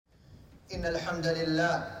إن الحمد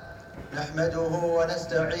لله نحمده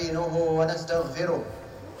ونستعينه ونستغفره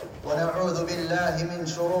ونعوذ بالله من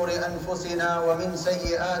شرور أنفسنا ومن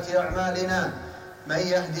سيئات أعمالنا. من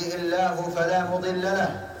يهده الله فلا مضل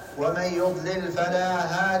له ومن يضلل فلا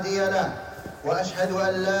هادي له، وأشهد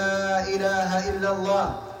أن لا إله إلا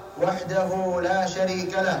الله وحده لا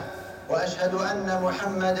شريك له، وأشهد أن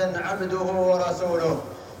محمدًا عبده ورسوله.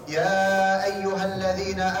 يا أيها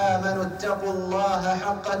الذين آمنوا اتقوا الله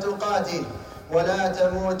حق تقاته ولا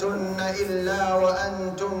تموتن إلا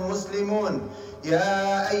وأنتم مسلمون.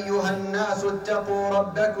 يا أيها الناس اتقوا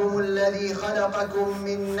ربكم الذي خلقكم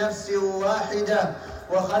من نفس واحدة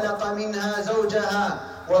وخلق منها زوجها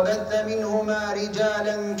وبث منهما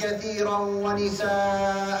رجالا كثيرا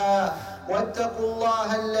ونساء، واتقوا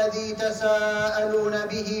الله الذي تساءلون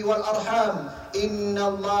به والأرحام إن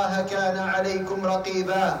الله كان عليكم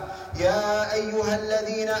رقيبا. يا أيها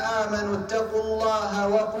الذين آمنوا اتقوا الله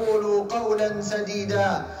وقولوا قولا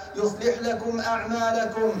سديدا يصلح لكم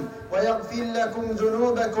أعمالكم ويغفر لكم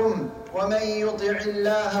ذنوبكم، ومن يطع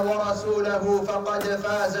الله ورسوله فقد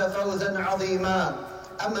فاز فوزا عظيما.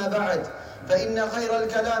 أما بعد، فإن خير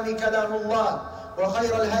الكلام كلام الله،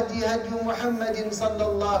 وخير الهدي هدي محمد صلى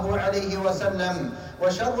الله عليه وسلم،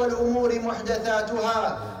 وشر الأمور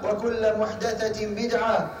محدثاتها، وكل محدثة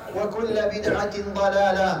بدعة، وكل بدعة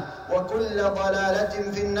ضلالة، وكل ضلالة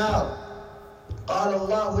في النار. قال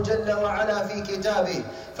الله جل وعلا في كتابه: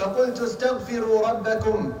 فقلت استغفروا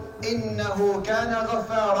ربكم إنه كان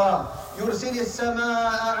غفارا يرسل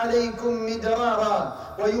السماء عليكم مدرارا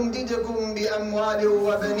ويمددكم بأموال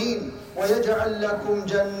وبنين ويجعل لكم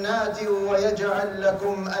جنات ويجعل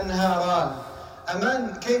لكم أنهارا. A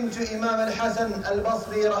man came to Imam al-Hasan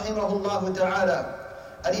al-Basri rahimahullah ta'ala,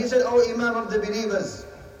 and he said, "O Imam of the believers,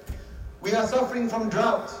 we are suffering from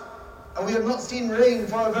drought and we have not seen rain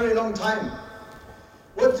for a very long time.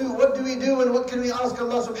 What do we do and what can we ask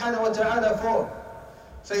Allah subhanahu wa ta'ala for?"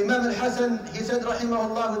 So Imam al-Hasan, he said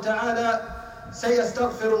rahimahullah ta'ala, "Say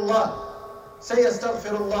astaghfirullah, say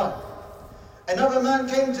astaghfirullah." Another man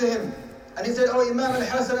came to him and he said, "O Imam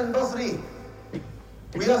al-Hasan al-Basri,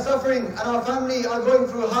 we are suffering and our family are going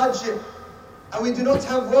through hardship and we do not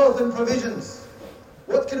have wealth and provisions.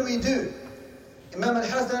 What can we do?" Imam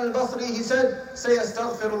al-Hasan al-Basri, he said, "Say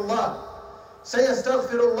astaghfirullah, say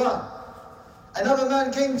astaghfirullah." Another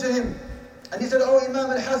man came to him and he said, "O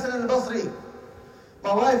Imam al-Hasan al-Basri,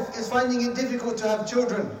 my wife is finding it difficult to have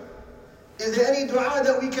children. Is there any dua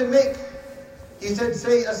that we can make?" He said,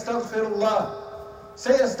 "Say astaghfirullah,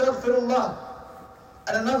 say astaghfirullah."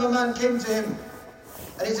 And another man came to him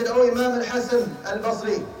and he said, "O Imam al-Hasan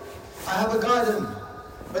al-Basri, I have a garden,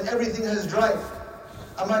 but everything has dried,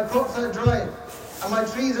 and my crops are dry, and my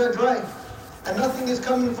trees are dry, and nothing is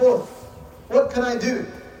coming forth. What can I do?"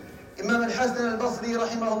 Imam al-Hasan al-Basri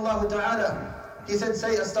rahimahullah ta'ala, he said,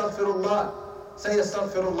 "Say astaghfirullah, say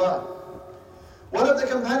astaghfirullah." One of the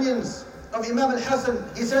companions of Imam al-Hasan,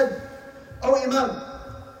 he said, "O Imam,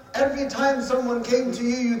 every time someone came to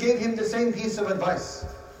you, you gave him the same piece of advice.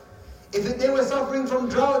 If they were suffering from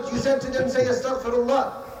drought, you said to them, say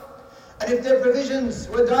astaghfirullah. And if their provisions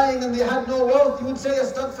were dying and they had no wealth, you would say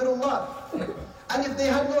astaghfirullah. And if they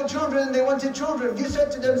had no children and they wanted children, you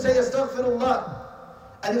said to them, say astaghfirullah.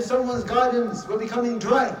 And if someone's gardens were becoming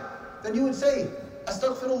dry, then you would say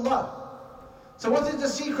astaghfirullah. So what is the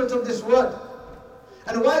secret of this word?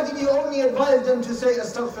 And why did you only advise them to say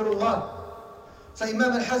astaghfirullah?" So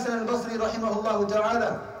Imam al-Hasan al-Basri rahimahullah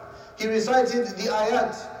ta'ala, he recited the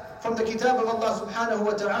ayat from the kitab of Allah subhanahu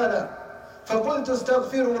wa ta'ala. فَقُلْتُ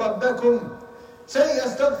اسْتَغْفِرُوا رَبَّكُمْ. Say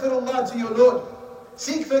astaghfirullah to your Lord.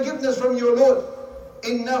 Seek forgiveness from your Lord.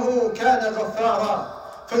 إِنَّهُ كَانَ غَفَّارًا.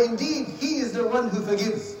 For indeed, He is the one who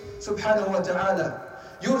forgives, subhanahu wa ta'ala.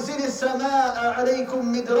 يُرْسِلِ السَّمَاءَ عَلَيْكُمْ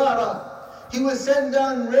مِدْرَارًا. He will send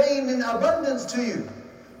down rain in abundance to you.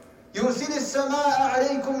 يُرْسِلِ السَّمَاءَ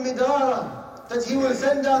عَلَيْكُمْ مِدْرَارًا. That He will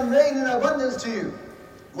send down rain in abundance to you.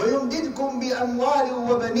 وَيُمْدِدْكُمْ بِأَمْوَالٍ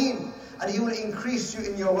وَبَنِينَ. And He will increase you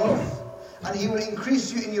in your wealth. And He will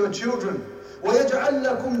increase you in your children. وَيَجْعَلْ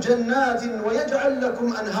لَكُمْ جَنَّاتٍ وَيَجْعَلْ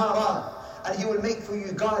لَكُمْ أَنْهَارًا. And He will make for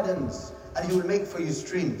you gardens. And He will make for you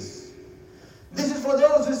streams. This is for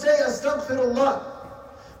those who say astaghfirullah.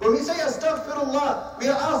 When we say astaghfirullah, we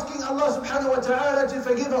are asking Allah subhanahu wa ta'ala to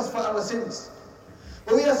forgive us for our sins.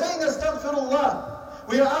 When we are saying astaghfirullah,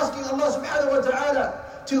 we are asking Allah subhanahu wa ta'ala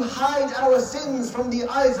to hide our sins from the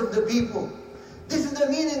eyes of the people. This is the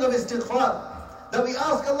meaning of istighfar. That we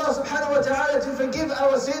ask Allah subhanahu wa ta'ala to forgive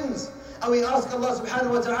our sins, and we ask Allah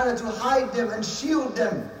subhanahu wa ta'ala to hide them and shield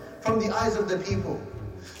them from the eyes of the people.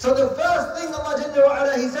 So the first thing Allah Jalla wa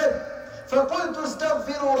Ala, He said, فَقُلْتُ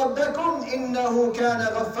اسْتَغْفِرُوا رَبَّكُمْ إِنَّهُ كَانَ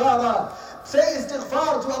غَفَّارًا. Say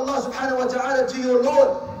istighfar to Allah subhanahu wa ta'ala, to your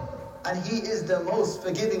Lord, and He is the most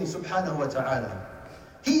forgiving subhanahu wa ta'ala.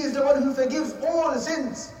 He is the one who forgives all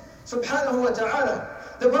sins subhanahu wa ta'ala.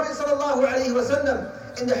 The Prophet sallallahu alayhi wa sallam,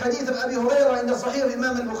 in the hadith of Abi Hurairah in the Sahih of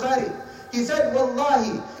Imam al-Bukhari, he said,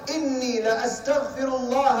 وَاللَّهِ إِنِّي لَأَسْتَغْفِرُ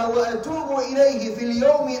اللَّهَ وَأَتُوبُ إِلَيْهِ فِي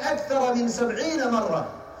الْيَوْمِ أَكْثَرَ مِنْ 70 مَرَّةً.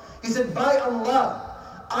 He said, by Allah,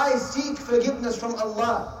 I seek forgiveness from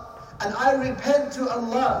Allah, and I repent to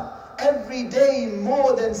Allah every day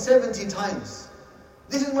more than 70 times.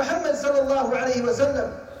 This is Muhammad sallallahu alayhi wa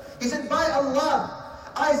sallam. He said, by Allah,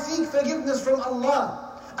 I seek forgiveness from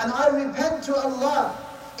Allah, and I repent to Allah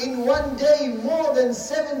in one day more than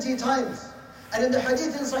 70 times. And in the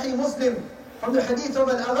hadith in Sahih Muslim, from the hadith of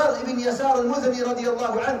Al-Aghar ibn Yasar al-Muzani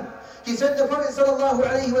radiyallahu anhu, he said, the Prophet sallallahu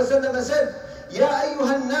alayhi wa sallam said, Ya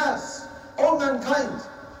ayyuhan nas, O mankind,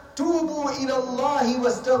 tubu ila Allahi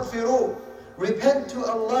wastaghfiru. Repent to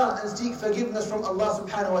Allah and seek forgiveness from Allah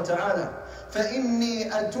subhanahu wa ta'ala. فَإِنِّي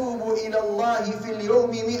أَتُوبُ إِلَى اللَّهِ فِي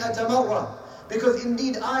الْيَوْمِ 100 مرة. Because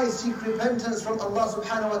indeed I seek repentance from Allah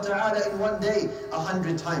subhanahu wa ta'ala in one day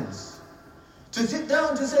 100 times. To sit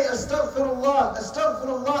down to say astaghfirullah,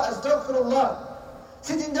 astaghfirullah, astaghfirullah.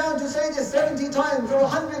 Sitting down to say this 70 times or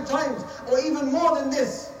 100 times or even more than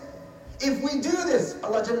this. If we do this,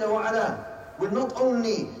 Allah Jalla wa Ala will not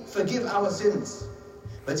only forgive our sins,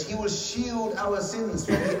 but He will shield our sins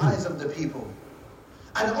from the eyes of the people.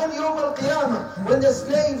 And on Yawm al-Qiyamah, when the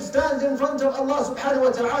slave stands in front of Allah subhanahu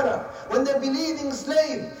wa ta'ala, when the believing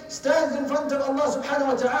slave stands in front of Allah subhanahu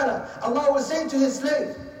wa ta'ala, Allah will say to his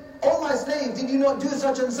slave, "Oh my slave, did you not do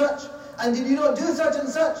such and such? And did you not do such and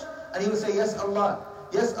such?" And he will say, "Yes Allah,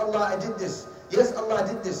 I did this. Yes Allah, I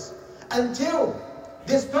did this." Until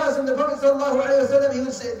this person, the Prophet sallallahu alayhi wa sallam, he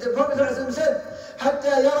would say, the Prophet sallallahu alayhi wa sallam said,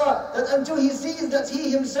 "Hatta yara," that until he sees that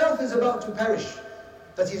he himself is about to perish,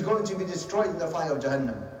 that he's going to be destroyed in the fire of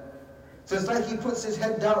Jahannam. So it's like he puts his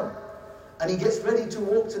head down and he gets ready to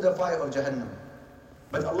walk to the fire of Jahannam.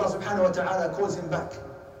 But Allah subhanahu wa ta'ala calls him back.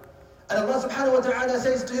 And Allah subhanahu wa ta'ala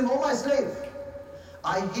says to him, "Oh my slave,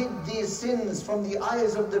 I hid these sins from the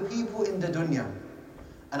eyes of the people in the dunya,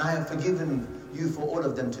 and I have forgiven you for all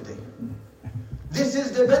of them today." This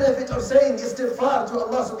is the benefit of saying istighfar to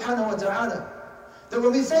Allah subhanahu wa ta'ala. That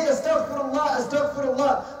when we say astaghfirullah,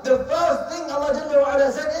 astaghfirullah, the first thing Allah Jalla wa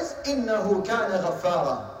Ala said is, "Innahu kana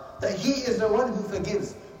ghaffara," that He is the one who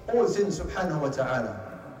forgives all sins subhanahu wa ta'ala.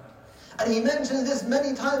 And He mentions this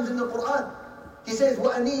many times in the Quran. He says,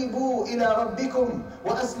 وَأَنِيبُوا إِلَىٰ رَبِّكُمْ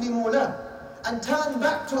وَأَسْلِمُوا لَهُ, and turn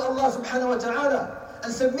back to Allah subhanahu wa ta'ala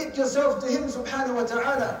and submit yourself to Him subhanahu wa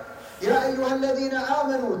ta'ala. يَا أَيُّهَا الَّذِينَ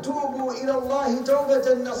آمَنُوا تُوبُوا إِلَى اللَّهِ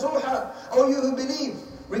تَوْبَةً نَصُوحًا. O you who believe,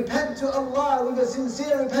 repent to Allah with a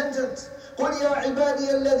sincere repentance. قُلْ يَا عِبَادِيَ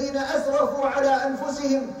الَّذِينَ أَسْرَفُوا عَلَىٰ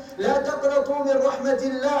أَنفُسِهِمْ لَا تَقْنَطُوا مِنْ رَحْمَةِ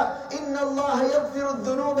اللَّهِ إِنَّ اللَّهَ يَغْفِرُ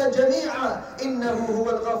الذُّنُوبَ جَمِيعًا إِنَّهُ هُوَ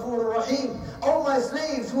الْغَفُورُ الرَّحِيمُ. O my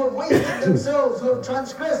slaves who have wasted themselves, who have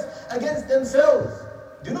transgressed against themselves,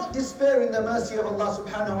 do not despair in the mercy of Allah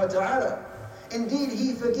subhanahu wa ta'ala. Indeed,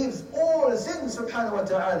 He forgives all sins subhanahu wa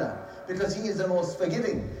ta'ala, because He is the most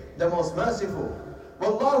forgiving, the most merciful.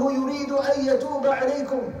 وَاللَّهُ يُرِيدُ أَن يَتُوبَ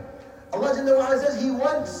عَلَيْكُمْ. Allah Jalla wa Ala says He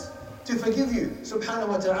wants to forgive you subhanahu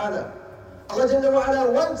wa ta'ala. Allah Jalla wa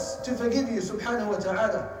Ala wants to forgive you subhanahu wa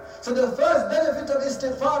ta'ala. So the first benefit of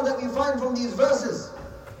istighfar that we find from these verses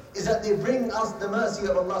is that they bring us the mercy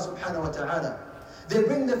of Allah subhanahu wa ta'ala. They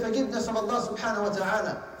bring the forgiveness of Allah subhanahu wa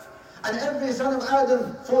ta'ala. And every son of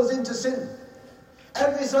Adam falls into sin.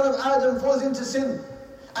 Every son of Adam falls into sin.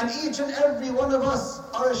 And each and every one of us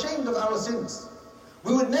are ashamed of our sins.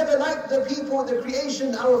 We would never like the people, the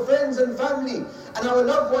creation, our friends and family, and our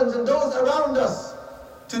loved ones and those around us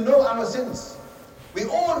to know our sins. We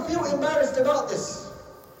all feel embarrassed about this.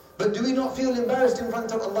 But do we not feel embarrassed in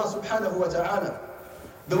front of Allah subhanahu wa ta'ala?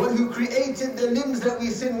 The one who created the limbs that we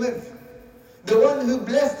sin with. The one who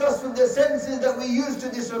blessed us with the senses that we use to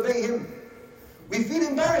disobey Him. We feel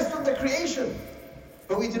embarrassed of the creation,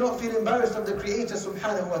 but we do not feel embarrassed of the Creator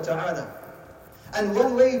subhanahu wa ta'ala. And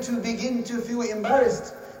one way to begin to feel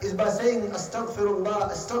embarrassed is by saying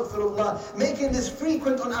astaghfirullah, astaghfirullah, making this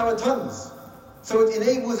frequent on our tongues, so it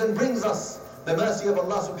enables and brings us the mercy of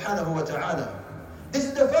Allah subhanahu wa ta'ala. This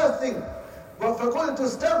is the first thing. وَفَقُلْتُ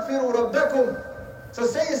اسْتَغْفِرُوا رَبَّكُمْ. So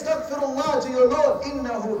say astaghfirullah to your Lord,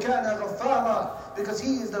 إِنَّهُ كَانَ غَفَّارًا, because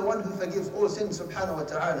He is the one who forgives all sins subhanahu wa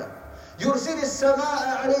ta'ala. يُرْسِلِ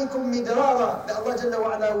السَّمَاءَ عَلَيْكُمْ مِدْرَارًا, that Allah Jalla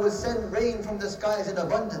wa Ala will send rain from the skies in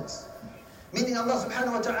abundance. Meaning Allah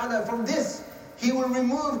subhanahu wa ta'ala, from this, He will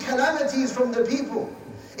remove calamities from the people.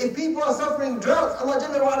 If people are suffering drought, Allah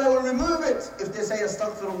Jalla wa Ala will remove it if they say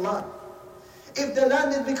astaghfirullah. If the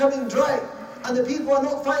land is becoming dry and the people are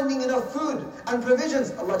not finding enough food and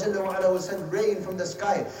provisions, Allah Jalla wa Ala will send rain from the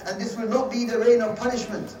sky. And this will not be the rain of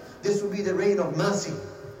punishment. This will be the rain of mercy.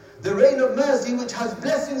 The rain of mercy which has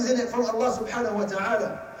blessings in it from Allah subhanahu wa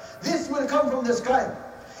ta'ala. This will come from the sky.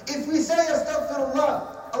 If we say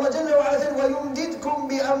astaghfirullah, Allah Jalla wa Ala said, وَيُمْدِدْكُمْ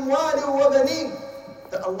بِأَمْوَالٍ وَبَنِينَ,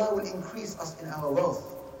 that Allah will increase us in our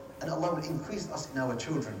wealth and Allah will increase us in our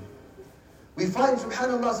children. We find,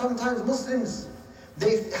 subhanAllah, sometimes Muslims,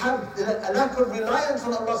 they have a lack of reliance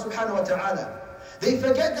on Allah subhanahu wa ta'ala. They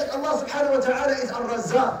forget that Allah subhanahu wa ta'ala is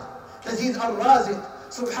Ar-Razzaq, that He is Ar-Raziq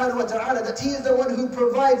subhanahu wa ta'ala, that He is the one who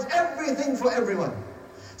provides everything for everyone.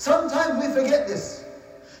 Sometimes we forget this.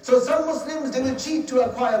 So some Muslims, they will cheat to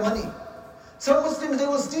acquire money. Some Muslims, they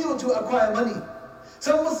will steal to acquire money.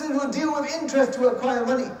 Some Muslims will deal with interest to acquire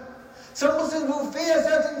money. Some Muslims will fear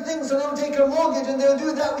certain things, so they'll take a mortgage and they'll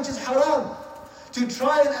do that which is haram to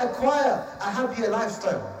try and acquire a happier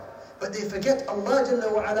lifestyle. But they forget Allah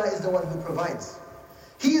Jalla wa Ala is the one who provides.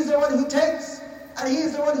 He is the one who takes and He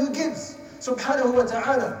is the one who gives, subhanahu wa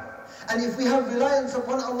ta'ala. And if we have reliance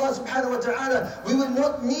upon Allah subhanahu wa ta'ala, we will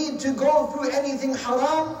not need to go through anything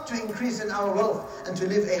haram to increase in our wealth and to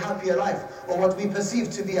live a happier life, or what we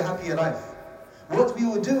perceive to be a happier life. What we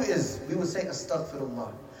will do is, we will say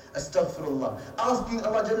astaghfirullah, astaghfirullah, asking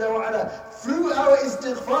Allah Jalla wa Ala through our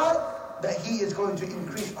istighfar that He is going to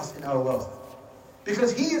increase us in our wealth.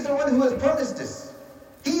 Because He is the one who has promised this.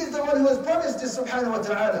 He is the one who has promised this subhanahu wa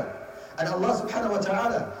ta'ala. And Allah subhanahu wa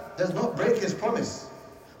ta'ala does not break His promise.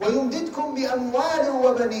 وَيُمْدِدْكُمْ بِأَمْوَالٍ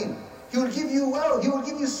وَبَنِينَ, He will give you wealth. He will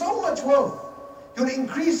give you so much wealth. He will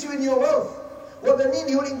increase you in your wealth. وَبَنِينَ,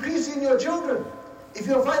 He will increase you in your children. If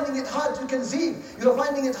you're finding it hard to conceive, you're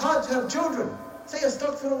finding it hard to have children, say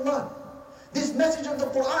astaghfirullah. This message of the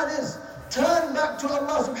Quran is, turn back to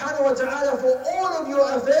Allah subhanahu wa ta'ala for all of your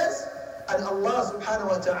affairs, and Allah subhanahu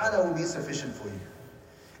wa ta'ala will be sufficient for you.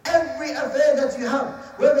 Every affair that you have,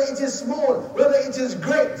 whether it is small, whether it is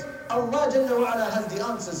great, Allah Jalla wa Ala has the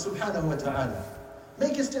answers subhanahu wa ta'ala.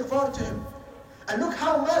 Make istighfar to Him. And look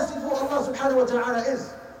how merciful Allah subhanahu wa ta'ala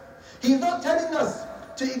is. He's not telling us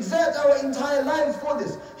to exert our entire lives for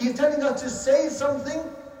this. He's telling us to say something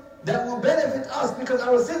that will benefit us, because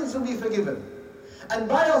our sins will be forgiven. And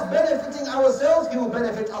by us benefiting ourselves, He will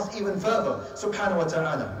benefit us even further, subhanahu wa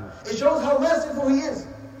ta'ala. It shows how merciful He is.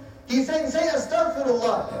 He's saying, say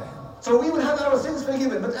astaghfirullah, so we will have our sins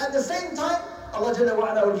forgiven. But at the same time, Allah Jalla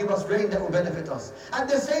wa Ala will give us rain that will benefit us. At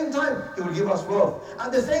the same time, He will give us wealth.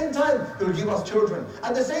 At the same time, He will give us children.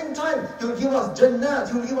 At the same time, He will give us jannat,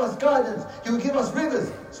 He will give us gardens, He will give us rivers,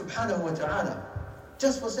 subhanahu wa ta'ala.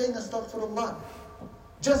 Just for saying astaghfirullah.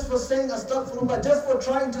 Just for saying astaghfirullah, just for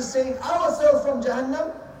trying to save ourselves from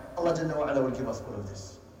Jahannam, Allah Jalla wa Ala will give us all of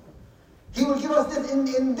this. He will give us this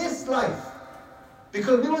in this life.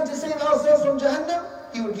 Because we want to save ourselves from Jahannam,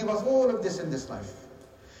 He will give us all of this in this life.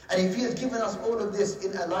 And if He has given us all of this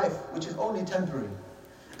in a life which is only temporary,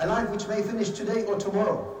 a life which may finish today or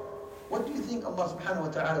tomorrow, what do you think Allah subhanahu wa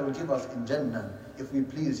ta'ala will give us in Jannah if we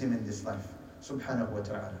please Him in this life? Subhanahu wa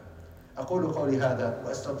ta'ala. أقول قولي هذا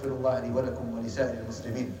وأستغفر الله لي ولكم ولسائر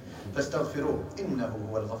المسلمين فاستغفروه إنه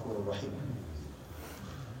هو الغفور الرحيم.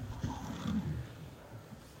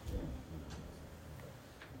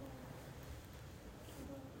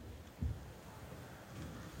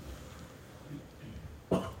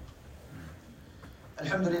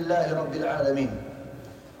 الحمد لله رب العالمين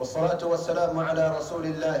والصلاة والسلام على رسول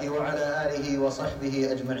الله وعلى آله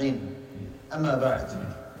وصحبه أجمعين. أما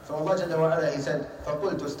بعد. So Allah Jalla wa Ala, He said,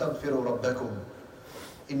 فَقُلْتُ اسْتَغْفِرُوا رَبَّكُمْ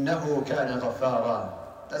إِنَّهُ كَانَ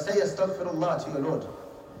غَفَّارًا. That say astaghfirullah to your Lord.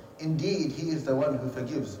 Indeed, He is the one who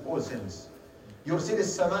forgives all sins. يُرْسِلِ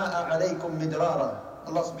السَّمَاءَ عَلَيْكُمْ مِدْرَارًا.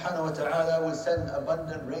 Allah subhanahu wa ta'ala will send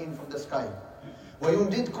abundant rain from the sky.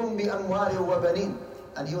 وَيُمْدِدْكُمْ بِأَمْوَالٍ وَبَنِينَ.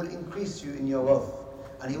 And He will increase you in your wealth.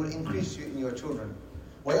 And He will increase you in your children.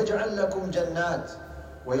 وَيَجْعَلْ لَكُمْ جَنَّاتٍ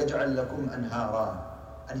وَيَجْعَلْ لَكُمْ أَنْهَارًا.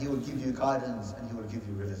 And He will give you gardens and He will give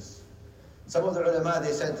you rivers. Some of the ulama,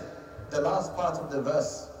 they said, the last part of the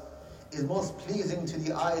verse is most pleasing to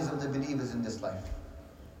the eyes of the believers in this life.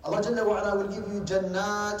 Allah Jalla wa Ala will give you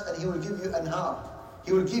jannat and He will give you anhar.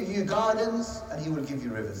 He will give you gardens and He will give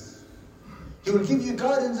you rivers. He will give you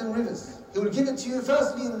gardens and rivers. He will give it to you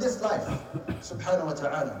firstly in this life, subhanahu wa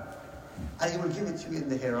ta'ala. And He will give it to you in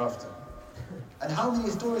the hereafter. And how many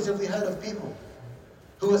stories have we heard of people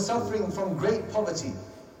who are suffering from great poverty,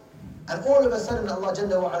 and all of a sudden Allah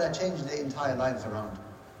Jalla wa Ala changed their entire lives around.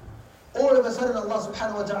 All of a sudden Allah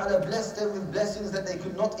subhanahu wa ta'ala blessed them with blessings that they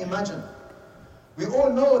could not imagine. We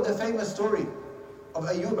all know the famous story of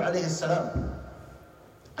Ayyub alayhi salam,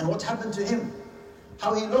 and what happened to him,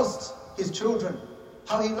 how he lost his children,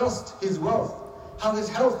 how he lost his wealth, how his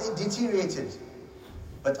health deteriorated.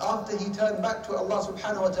 But after he turned back to Allah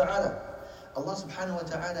subhanahu wa ta'ala, Allah subhanahu wa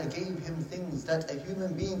ta'ala gave him things that a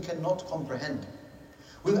human being cannot comprehend.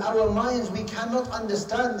 With our minds we cannot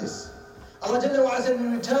understand this. Allah Jalla wa Ala said, we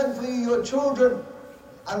returned for you your children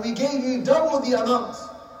and we gave you double the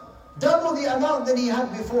amount than he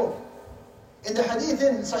had before. In the hadith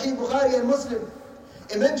in Sahih Bukhari and Muslim,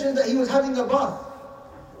 it mentioned that he was having a bath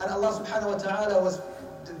and Allah subhanahu wa ta'ala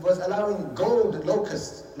was allowing gold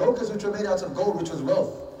locusts which were made out of gold, which was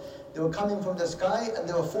wealth. They were coming from the sky and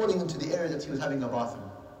they were falling into the area that he was having a bath in.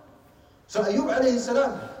 So Ayyub alayhi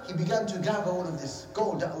salam, he began to gather all of this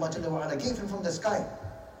gold that Allah Jalla wa Ala gave him from the sky.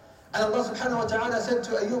 And Allah subhanahu wa ta'ala said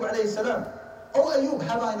to Ayyub alayhi salam, "Oh Ayyub,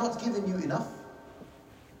 have I not given you enough?"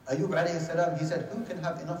 Ayyub alayhi salam, he said, "Who can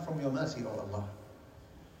have enough from your mercy, O Allah?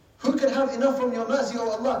 Who can have enough from your mercy, O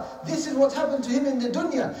Allah?" This is what happened to him in the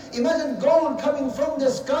dunya. Imagine gold coming from the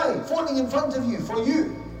sky, falling in front of you, for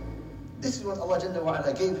you. This is what Allah Jalla wa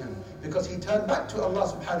Ala gave him, because he turned back to Allah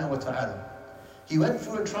subhanahu wa ta'ala. He went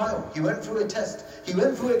through a trial, he went through a test, he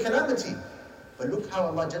went through a calamity. But look how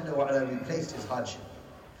Allah Jalla wa Ala replaced his hardship.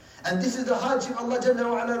 And this is the hardship Allah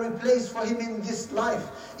Jalla wa Ala replaced for him in this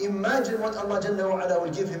life. Imagine what Allah Jalla wa Ala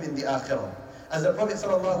will give him in the akhirah. As the Prophet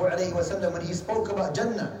sallallahu alayhi wa sallam, when he spoke about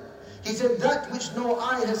Jannah, he said, that which no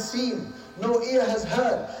eye has seen, no ear has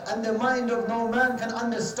heard, and the mind of no man can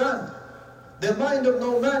understand. The mind of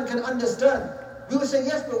no man can understand. We will say,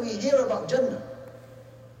 yes, but we hear about Jannah.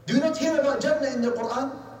 Do you not hear about Jannah in the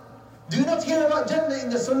Quran? Do you not hear about Jannah in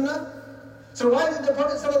the Sunnah? So why did the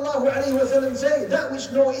Prophet ﷺ say, that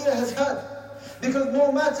which no ear has heard? Because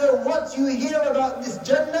no matter what you hear about this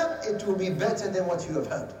Jannah, it will be better than what you have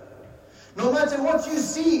heard. No matter what you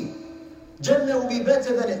see, Jannah will be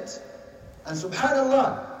better than it. And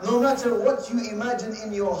subhanallah, no matter what you imagine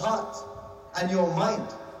in your heart and your mind,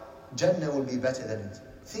 Jannah will be better than it.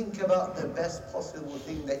 Think about the best possible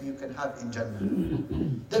thing that you can have in Jannah.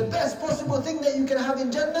 The best possible thing that you can have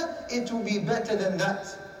in Jannah, it will be better than that.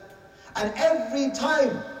 And every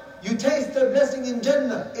time you taste the blessing in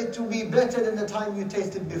Jannah, it will be better than the time you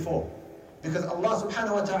tasted before. Because Allah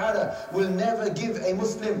subhanahu wa ta'ala will never give a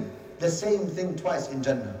Muslim the same thing twice in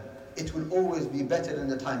Jannah. It will always be better than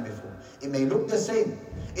the time before. It may look the same,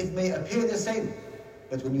 it may appear the same,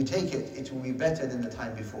 but when you take it, it will be better than the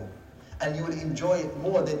time before. And you will enjoy it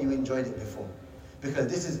more than you enjoyed it before. Because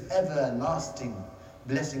this is everlasting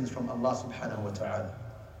blessings from Allah subhanahu wa ta'ala.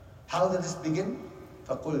 How did this begin?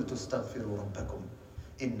 فَقُلْتُ اسْتَغْفِرُوا رَبَّكُمْ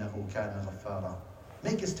إِنَّهُ كَانَ غَفَّارًا.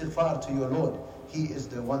 Make istighfar to your Lord. He is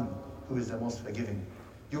the one who is the most forgiving.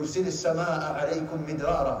 يُرْسِلِ السَّمَاءَ عَلَيْكُمْ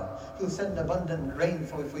مِدْرَارًا. He will send abundant rain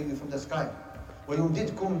for you from the sky.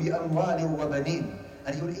 وَيُمْدِدْكُمْ بِأَمْوَالٍ وَبَنِينَ.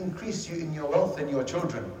 And He will increase you in your wealth and your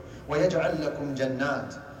children. وَيَجْعَلْ لَكُمْ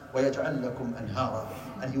جَنَّاتٍ وَيَجْعَلْ لَكُمْ أَنْهَارًا.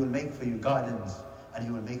 And He will make for you gardens, and He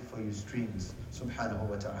will make for you streams, subhanahu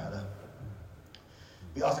wa ta'ala.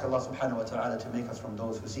 We ask Allah subhanahu wa ta'ala to make us from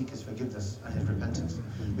those who seek His forgiveness and His repentance.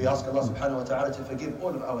 We ask Allah subhanahu wa ta'ala to forgive all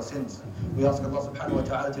of our sins. We ask Allah subhanahu wa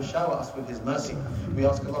ta'ala to shower us with His mercy. We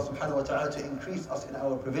ask Allah subhanahu wa ta'ala to increase us in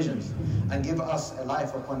our provisions and give us a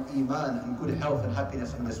life upon iman and good health and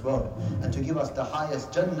happiness in this world, and to give us the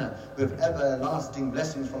highest Jannah with everlasting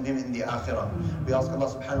blessings from Him in the akhirah. We ask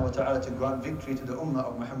Allah subhanahu wa ta'ala to grant victory to the ummah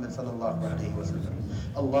of Muhammad sallallahu alayhi wa sallam.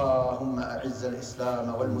 Allahumma a'izz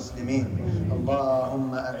al-Islam wal-Muslimin. Allahumma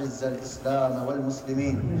أعز الإسلام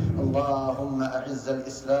والمسلمين. اللهم أعز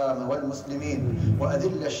الإسلام والمسلمين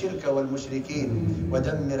وأذل الشرك والمشركين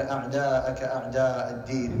ودمر أعداءك أعداء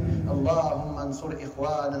الدين. اللهم انصر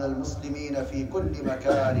إخواننا المسلمين في كل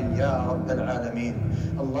مكان يا رب العالمين.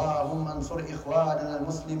 اللهم انصر إخواننا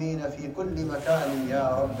المسلمين في كل مكان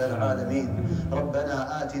يا رب العالمين.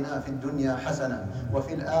 ربنا آتنا في الدنيا حسنة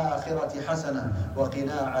وفي الآخرة حسنة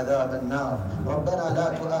وقنا عذاب النار. ربنا لا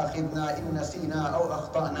تؤاخذنا إن نسينا أو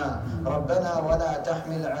أخطأنا. ربنا ولا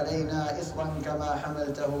تحمل علينا إصرا كما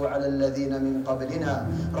حملته على الذين من قبلنا.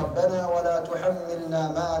 ربنا ولا تحملنا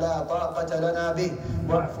ما لا طاقة لنا به.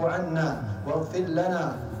 واعف عنا واغفر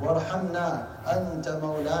لنا وارحمنا أنت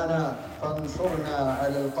مولانا فانصرنا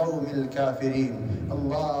على القوم الكافرين.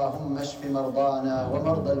 اللهم اشف مرضانا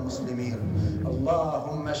ومرضى المسلمين.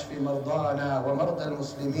 اللهم اشف مرضانا ومرضى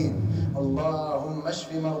المسلمين. اللهم اشف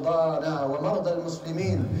مرضانا ومرضى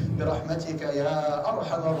المسلمين برحمتك يا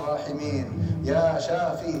أرحم الراحمين. يا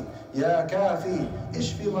شافي يا كافي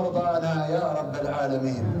اشف مرضانا يا رب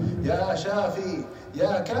العالمين. يا شافي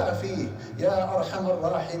يا كافي يا أرحم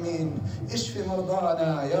الراحمين. اشف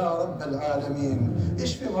مرضانا يا رب العالمين،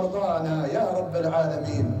 اشف مرضانا يا رب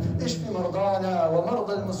العالمين، اشف مرضانا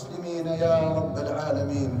ومرضى المسلمين يا رب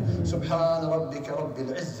العالمين. سبحان ربك رب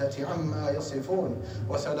العزة عما يصفون،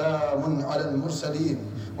 وسلام على المرسلين،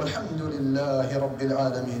 والحمد لله رب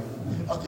العالمين.